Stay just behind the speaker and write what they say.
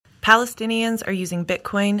Palestinians are using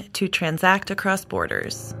Bitcoin to transact across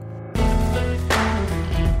borders.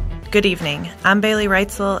 Good evening. I'm Bailey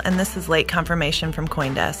Reitzel, and this is Late Confirmation from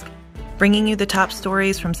CoinDesk, bringing you the top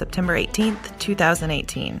stories from September 18th,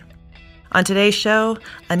 2018. On today's show,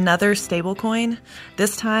 another stablecoin,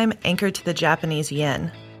 this time anchored to the Japanese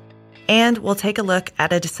yen. And we'll take a look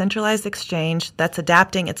at a decentralized exchange that's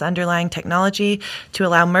adapting its underlying technology to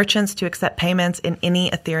allow merchants to accept payments in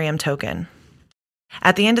any Ethereum token.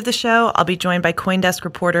 At the end of the show, I'll be joined by CoinDesk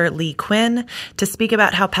reporter Lee Quinn to speak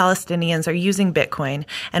about how Palestinians are using Bitcoin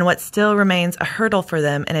and what still remains a hurdle for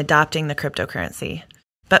them in adopting the cryptocurrency.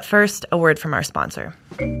 But first, a word from our sponsor.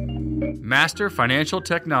 Master financial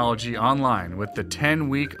technology online with the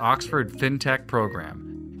 10-week Oxford FinTech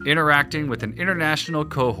program, interacting with an international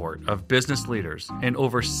cohort of business leaders and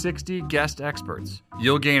over 60 guest experts.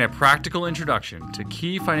 You'll gain a practical introduction to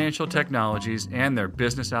key financial technologies and their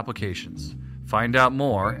business applications. Find out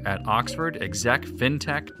more at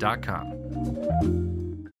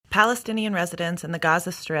oxfordexecfintech.com. Palestinian residents in the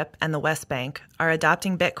Gaza Strip and the West Bank are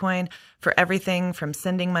adopting Bitcoin for everything from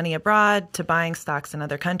sending money abroad to buying stocks in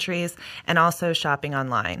other countries and also shopping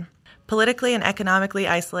online. Politically and economically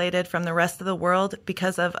isolated from the rest of the world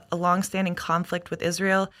because of a long-standing conflict with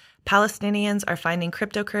Israel, Palestinians are finding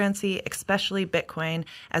cryptocurrency, especially Bitcoin,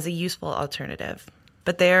 as a useful alternative.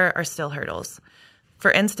 But there are still hurdles.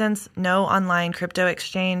 For instance, no online crypto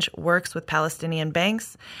exchange works with Palestinian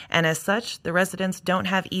banks, and as such, the residents don't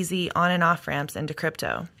have easy on- and off-ramps into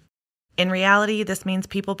crypto. In reality, this means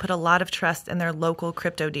people put a lot of trust in their local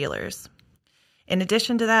crypto dealers. In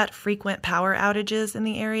addition to that, frequent power outages in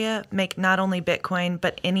the area make not only Bitcoin,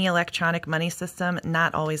 but any electronic money system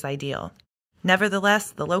not always ideal. Nevertheless,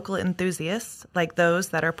 the local enthusiasts, like those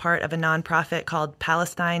that are part of a nonprofit called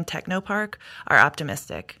Palestine Technopark, are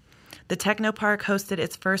optimistic. The Technopark hosted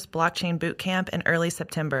its first blockchain bootcamp in early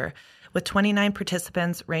September, with 29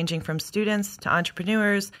 participants ranging from students to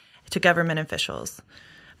entrepreneurs to government officials.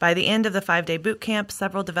 By the end of the 5-day bootcamp,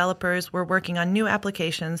 several developers were working on new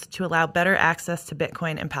applications to allow better access to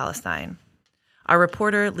Bitcoin in Palestine. Our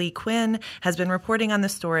reporter, Lee Quinn, has been reporting on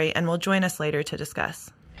this story and will join us later to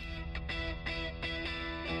discuss.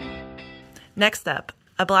 Next up,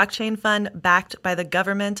 a blockchain fund backed by the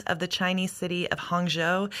government of the Chinese city of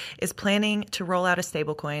Hangzhou is planning to roll out a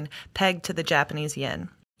stablecoin pegged to the Japanese yen.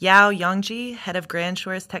 Yao Yongji, head of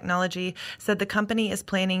GrandShores Technology, said the company is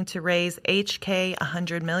planning to raise HK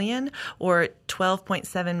 100 million, or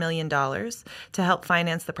 $12.7 million, to help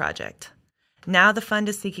finance the project. Now the fund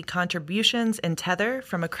is seeking contributions in Tether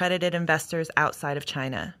from accredited investors outside of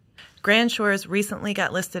China. GrandShores recently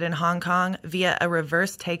got listed in Hong Kong via a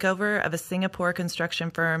reverse takeover of a Singapore construction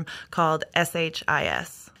firm called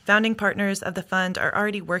SHIS. Founding partners of the fund are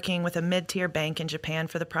already working with a mid-tier bank in Japan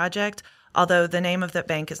for the project, although the name of that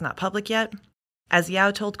bank is not public yet. As Yao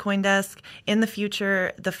told CoinDesk, in the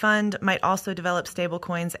future, the fund might also develop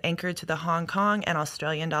stablecoins anchored to the Hong Kong and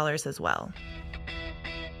Australian dollars as well.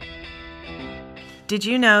 Did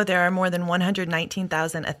you know there are more than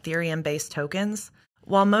 119,000 Ethereum-based tokens?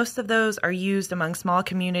 While most of those are used among small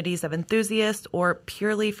communities of enthusiasts or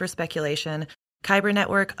purely for speculation, Kyber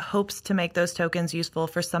Network hopes to make those tokens useful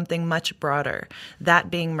for something much broader, that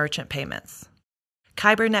being merchant payments.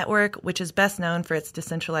 Kyber Network, which is best known for its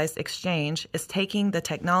decentralized exchange, is taking the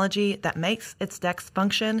technology that makes its DEX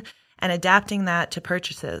function and adapting that to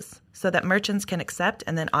purchases so that merchants can accept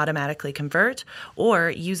and then automatically convert, or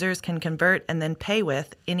users can convert and then pay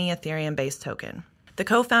with any Ethereum-based token. The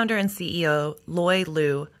co-founder and CEO, Loi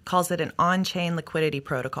Lu, calls it an on-chain liquidity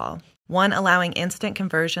protocol, one allowing instant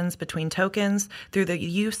conversions between tokens through the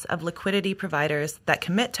use of liquidity providers that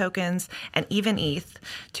commit tokens and even ETH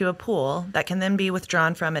to a pool that can then be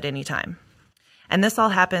withdrawn from at any time. And this all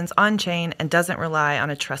happens on-chain and doesn't rely on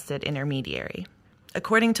a trusted intermediary.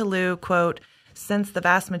 According to Lu, quote, since the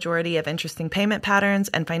vast majority of interesting payment patterns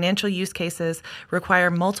and financial use cases require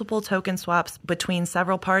multiple token swaps between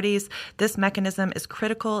several parties, this mechanism is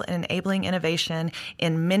critical in enabling innovation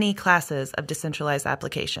in many classes of decentralized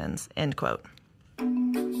applications, end quote.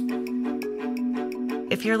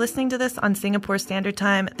 If you're listening to this on Singapore Standard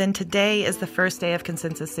Time, then today is the first day of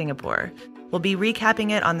Consensus Singapore. We'll be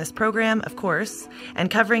recapping it on this program, of course, and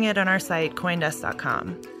covering it on our site,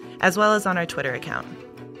 coindesk.com, as well as on our Twitter account.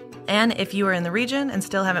 And if you are in the region and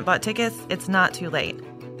still haven't bought tickets, it's not too late.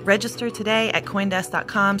 Register today at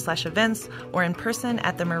coindesk.com/events or in person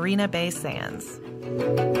at the Marina Bay Sands.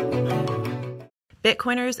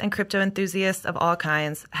 Bitcoiners and crypto enthusiasts of all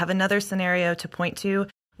kinds have another scenario to point to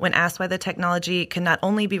when asked why the technology can not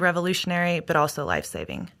only be revolutionary but also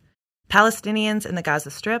life-saving. Palestinians in the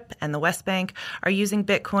Gaza Strip and the West Bank are using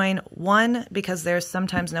Bitcoin, 1, because there's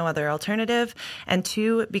sometimes no other alternative, and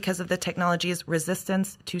 2, because of the technology's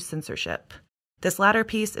resistance to censorship. This latter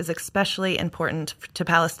piece is especially important to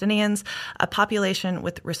Palestinians, a population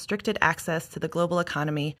with restricted access to the global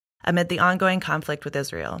economy amid the ongoing conflict with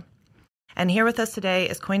Israel. And here with us today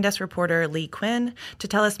is CoinDesk reporter Lee Quinn to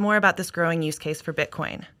tell us more about this growing use case for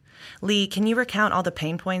Bitcoin. Lee, can you recount all the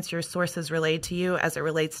pain points your sources relayed to you as it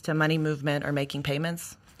relates to money movement or making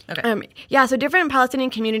payments? Okay. So different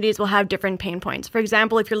Palestinian communities will have different pain points. For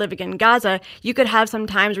example, if you're living in Gaza, you could have some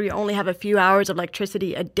times where you only have a few hours of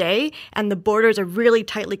electricity a day, and the borders are really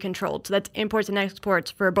tightly controlled. So that's imports and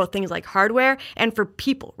exports for both things like hardware and for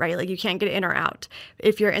people, right? Like you can't get in or out.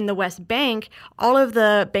 If you're in the West Bank, all of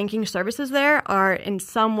the banking services there are in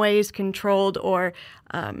some ways controlled or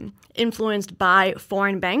influenced by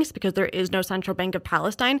foreign banks because there is no central bank of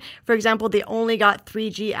Palestine. For example, they only got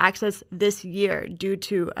 3G access this year due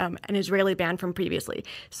to an Israeli ban from previously.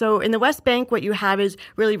 So in the West Bank, what you have is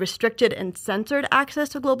really restricted and censored access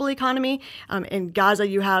to global economy. In Gaza,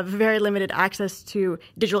 you have very limited access to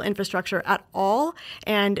digital infrastructure at all.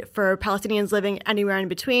 And for Palestinians living anywhere in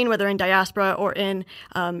between, whether in diaspora or in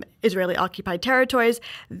Israeli-occupied territories,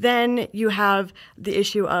 then you have the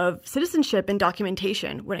issue of citizenship and documentation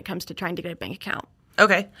when it comes to trying to get a bank account.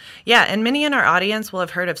 Okay. Yeah, and many in our audience will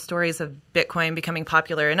have heard of stories of Bitcoin becoming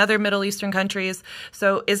popular in other Middle Eastern countries.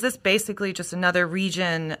 So is this basically just another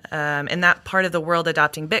region in that part of the world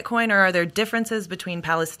adopting Bitcoin, or are there differences between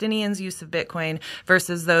Palestinians' use of Bitcoin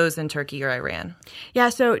versus those in Turkey or Iran? Yeah,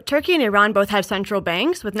 so Turkey and Iran both have central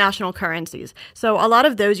banks with national currencies. So a lot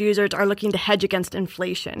of those users are looking to hedge against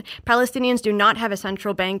inflation. Palestinians do not have a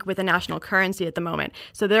central bank with a national currency at the moment.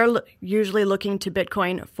 So they're usually looking to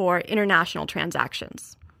Bitcoin for international transactions.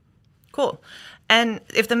 Cool. And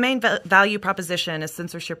if the main value proposition is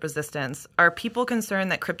censorship resistance, are people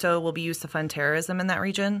concerned that crypto will be used to fund terrorism in that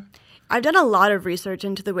region? I've done a lot of research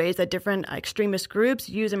into the ways that different extremist groups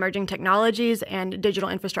use emerging technologies and digital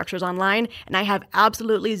infrastructures online, and I have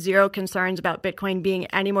absolutely zero concerns about Bitcoin being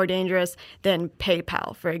any more dangerous than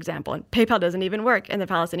PayPal, for example. And PayPal doesn't even work in the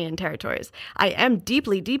Palestinian territories. I am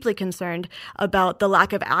deeply, deeply concerned about the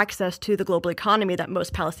lack of access to the global economy that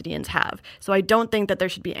most Palestinians have. So I don't think that there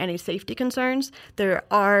should be any safety concerns. There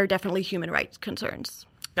are definitely human rights concerns.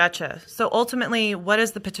 Gotcha. So ultimately, what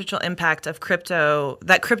is the potential impact of crypto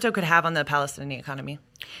could have on the Palestinian economy?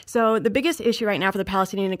 So the biggest issue right now for the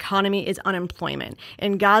Palestinian economy is unemployment.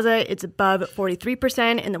 In Gaza, it's above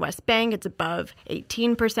 43%. In the West Bank, it's above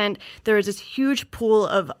 18%. There is this huge pool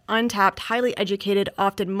of untapped, highly educated,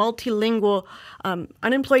 often multilingual,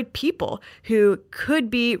 unemployed people who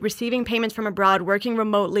could be receiving payments from abroad, working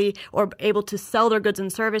remotely, or able to sell their goods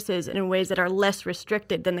and services in ways that are less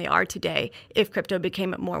restricted than they are today if crypto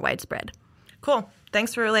became more widespread. Cool.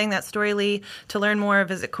 Thanks for relaying that story, Lee. To learn more,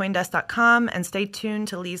 visit Coindesk.com and stay tuned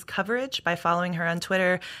to Lee's coverage by following her on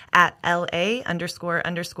Twitter at LA__CUEN.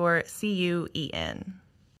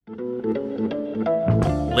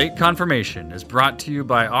 Late Confirmation is brought to you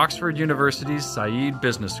by Oxford University's Said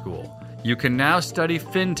Business School. You can now study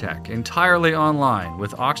fintech entirely online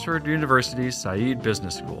with Oxford University's Said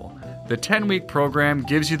Business School. The 10-week program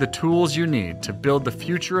gives you the tools you need to build the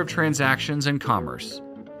future of transactions and commerce.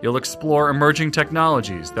 You'll explore emerging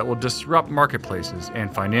technologies that will disrupt marketplaces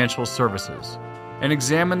and financial services, and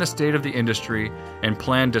examine the state of the industry and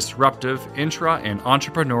plan disruptive intra- and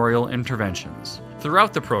entrepreneurial interventions.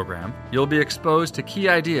 Throughout the program, you'll be exposed to key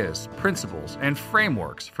ideas, principles, and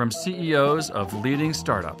frameworks from CEOs of leading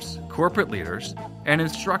startups, corporate leaders, and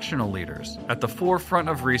instructional leaders at the forefront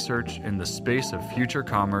of research in the space of future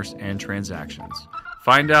commerce and transactions.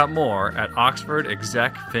 Find out more at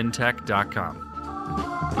oxfordexecfintech.com.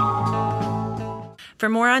 For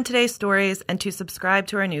more on today's stories and to subscribe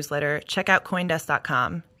to our newsletter, check out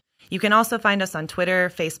Coindesk.com. You can also find us on Twitter,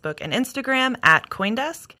 Facebook, and Instagram at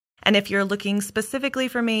Coindesk. And if you're looking specifically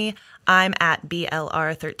for me, I'm at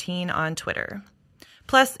BLR13 on Twitter.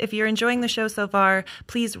 Plus, if you're enjoying the show so far,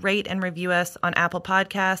 please rate and review us on Apple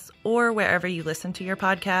Podcasts or wherever you listen to your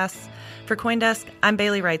podcasts. For Coindesk, I'm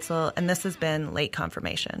Bailey Reitzel, and this has been Late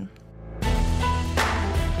Confirmation.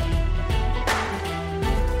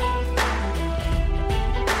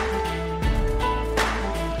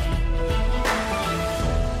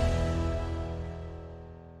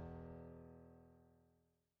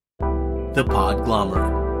 The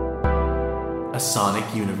Podglomerate, a sonic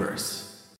universe.